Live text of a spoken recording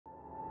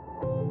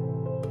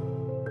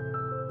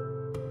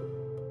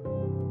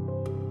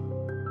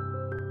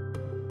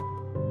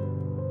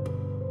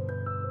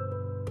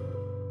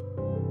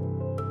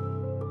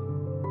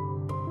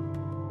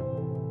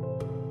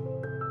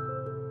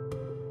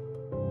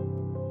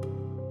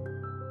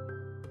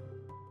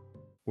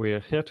we're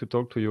here to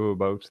talk to you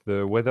about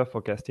the weather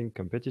forecasting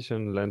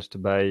competition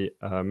launched by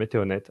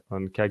Meteonet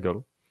on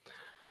Kaggle.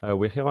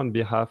 We're here on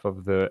behalf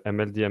of the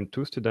MLDM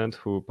 2 students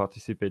who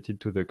participated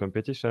to the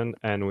competition,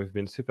 and we've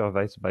been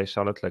supervised by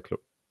Charlotte Laclos.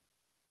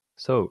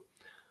 So,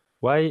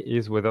 why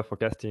is weather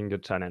forecasting a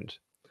challenge?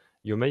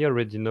 You may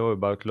already know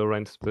about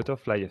Lorentz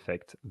butterfly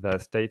effect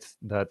that states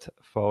that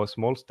for a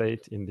small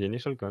state in the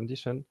initial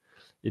condition,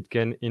 it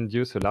can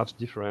induce a large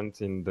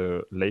difference in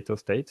the later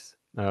states.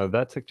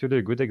 That's actually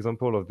a good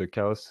example of the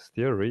chaos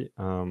theory,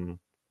 and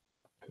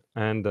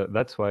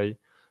that's why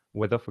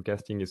weather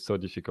forecasting is so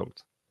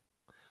difficult.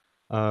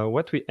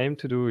 What we aim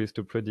to do is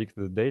to predict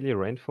the daily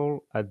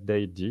rainfall at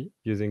day D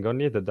using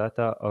only the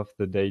data of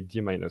the day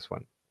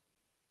D-1.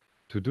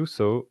 To do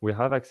so, we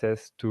have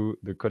access to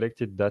the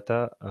collected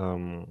data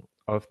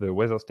of the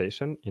weather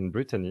station in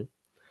Brittany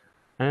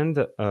and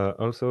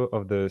also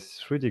of the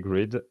 3D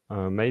grid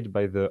made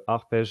by the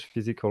Arpège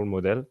physical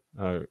model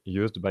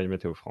used by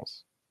Météo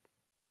France.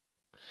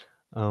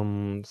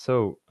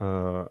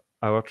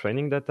 Our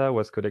training data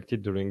was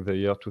collected during the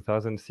year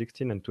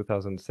 2016 and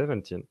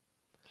 2017.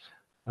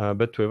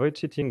 But to avoid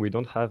cheating, we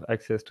don't have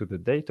access to the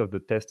date of the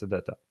test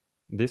data.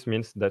 This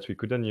means that we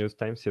couldn't use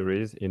time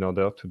series in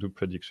order to do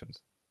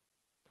predictions.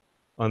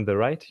 On the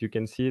right, you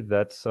can see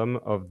that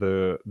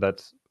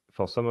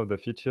for some of the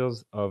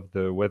features of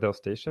the weather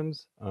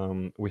stations,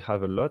 we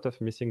have a lot of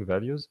missing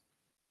values,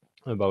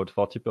 about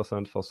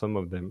 40% for some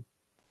of them.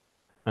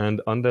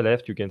 And on the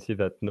left, you can see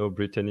that no,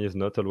 Brittany is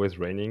not always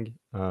raining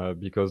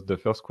because the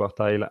first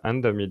quartile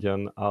and the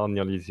median are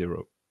nearly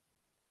zero.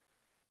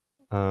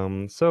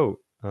 How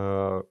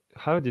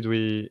did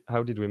we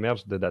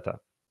merge the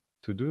data?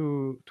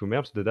 To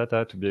merge the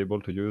data to be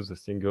able to use a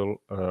single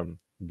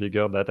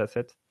bigger data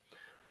set,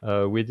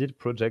 we did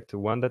project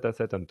one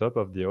dataset on top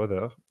of the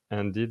other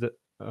and did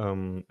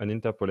an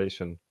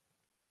interpolation.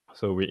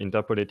 So we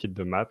interpolated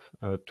the map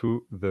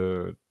to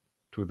the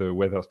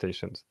weather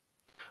stations.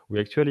 We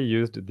actually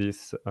used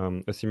this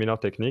a similar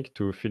technique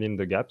to fill in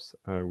the gaps.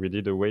 We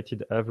did a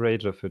weighted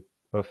average of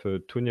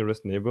two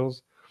nearest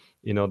neighbors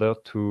in order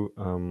to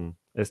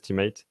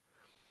estimate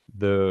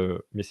the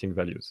missing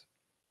values.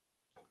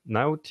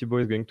 Now Thibault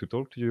is going to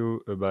talk to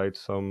you about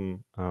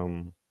some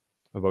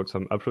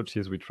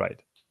approaches we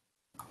tried.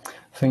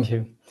 Thank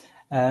you.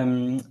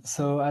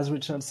 So as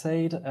Richard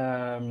said,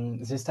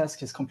 this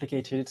task is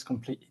complicated. It's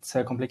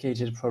a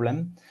complicated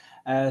problem.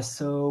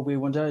 So we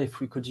wonder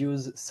if we could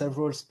use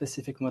several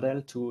specific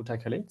models to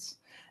tackle it,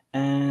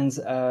 and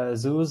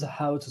those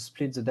how to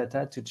split the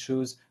data to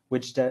choose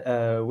which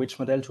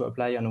model to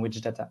apply on which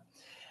data.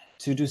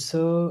 To do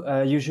so,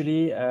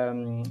 usually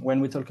when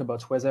we talk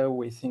about weather,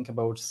 we think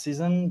about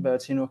season,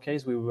 but in our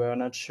case, we were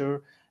not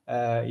sure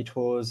it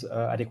was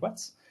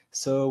adequate.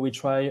 So we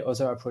try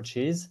other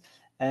approaches,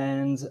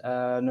 and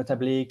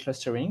notably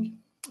clustering.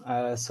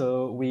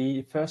 So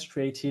we first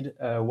created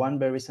one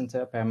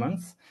barycenter per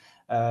month,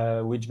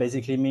 which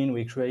basically means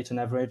we create an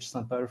average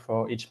sample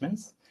for each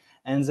month.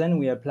 And then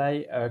we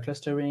apply a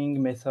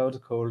clustering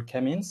method called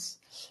k-means,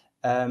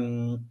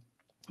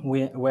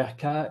 where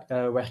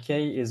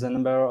K is the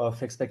number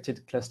of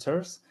expected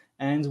clusters,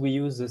 and we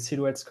use the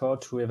silhouette score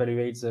to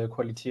evaluate the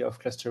quality of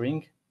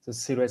clustering. The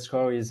silhouette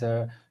score is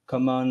a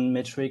common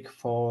metric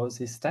for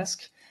this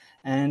task,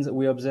 and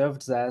we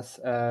observed that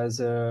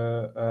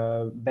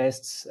the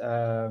best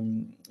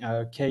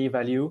K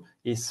value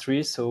is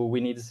 3, so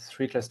we need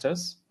 3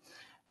 clusters.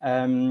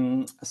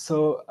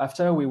 So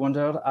after we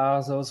wondered,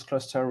 are those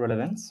clusters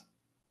relevant?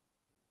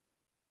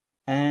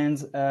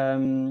 And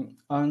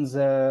on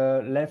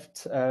the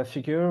left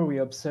figure, we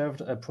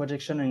observed a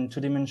projection in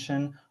 2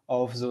 dimensions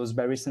of those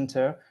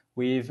barycenter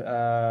with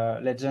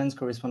legends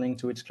corresponding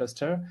to each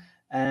cluster.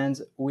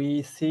 And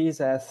we see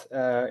that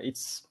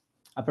it's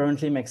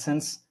apparently makes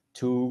sense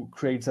to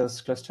create those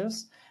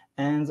clusters.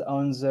 And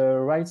on the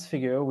right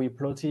figure, we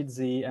plotted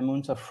the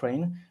amount of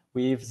rain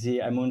with the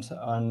amount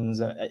on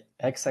the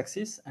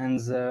x-axis and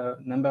the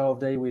number of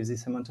days with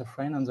this amount of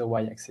rain on the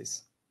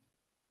y-axis.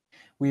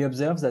 We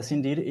observe that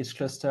indeed each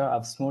cluster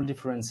has small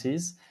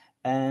differences,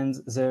 and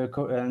the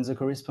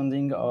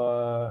corresponding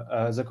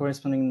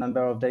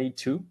number of days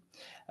too.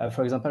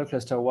 For example,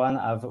 cluster 1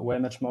 have way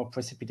much more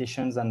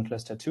precipitation than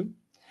cluster 2.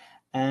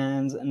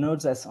 And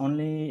note that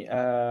only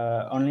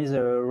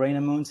the rain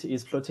amount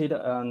is plotted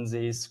on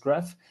this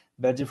graph,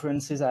 but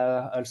differences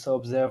are also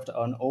observed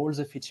on all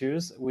the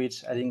features,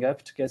 which adding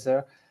up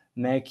together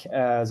make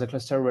the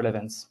cluster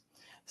relevant.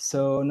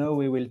 So now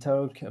we will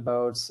talk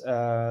about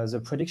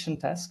the prediction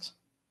task.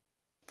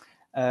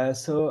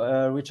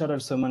 Richard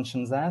also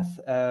mentioned that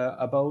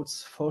about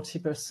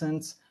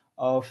 40%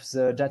 of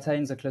the data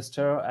in the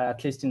cluster,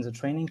 at least in the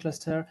training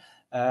cluster,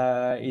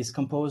 is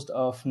composed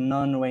of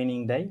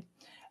non-raining day.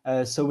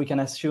 So we can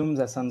assume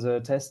that on the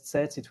test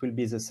set, it will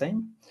be the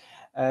same.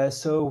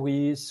 So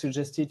we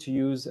suggested to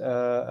use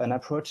an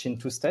approach in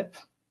 2 steps.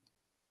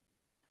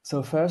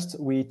 So first,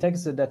 we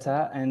take the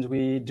data and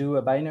we do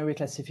a binary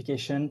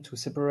classification to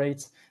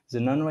separate the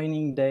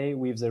non-raining day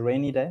with the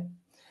rainy day.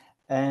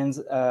 And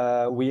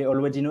we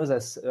already know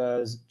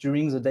that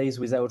during the days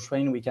without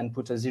rain, we can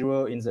put a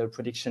 0 in the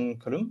prediction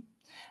column.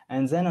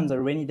 And then on the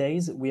rainy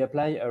days, we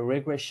apply a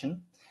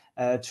regression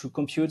to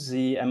compute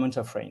the amount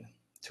of rain,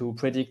 to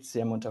predict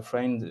the amount of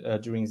rain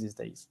during these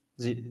days.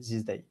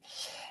 This day.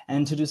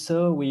 And to do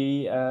so,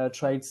 we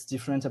tried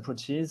different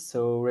approaches.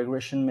 So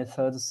regression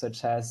methods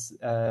such as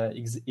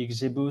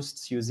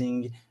XGBoost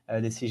using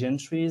decision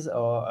trees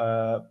or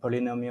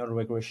polynomial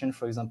regression,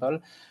 for example.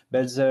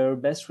 But the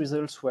best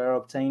results were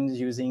obtained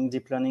using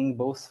deep learning,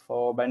 both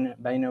for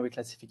binary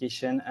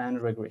classification and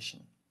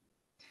regression.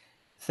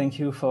 Thank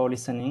you for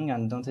listening,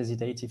 and don't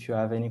hesitate if you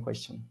have any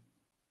question.